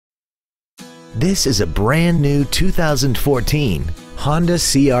This is a brand new 2014 Honda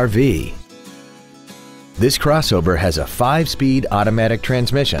CR-V. This crossover has a 5-speed automatic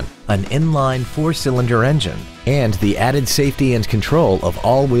transmission, an inline 4-cylinder engine, and the added safety and control of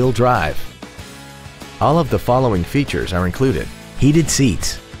all-wheel drive. All of the following features are included: heated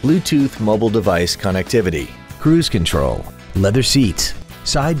seats, Bluetooth mobile device connectivity, cruise control, leather seats,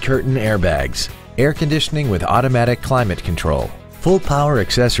 side curtain airbags, air conditioning with automatic climate control, full power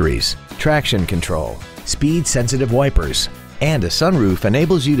accessories, traction control, speed-sensitive wipers, and a sunroof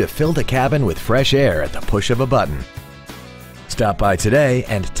enables you to fill the cabin with fresh air at the push of a button. Stop by today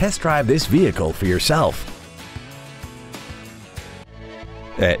and test drive this vehicle for yourself.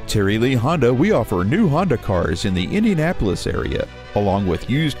 At Terry Lee Honda, we offer new Honda cars in the Indianapolis area, along with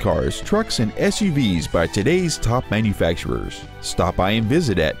used cars, trucks, and SUVs by today's top manufacturers. Stop by and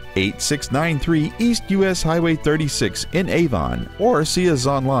visit at 8693 East US Highway 36 in Avon, or see us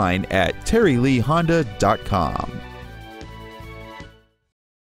online at terryleehonda.com.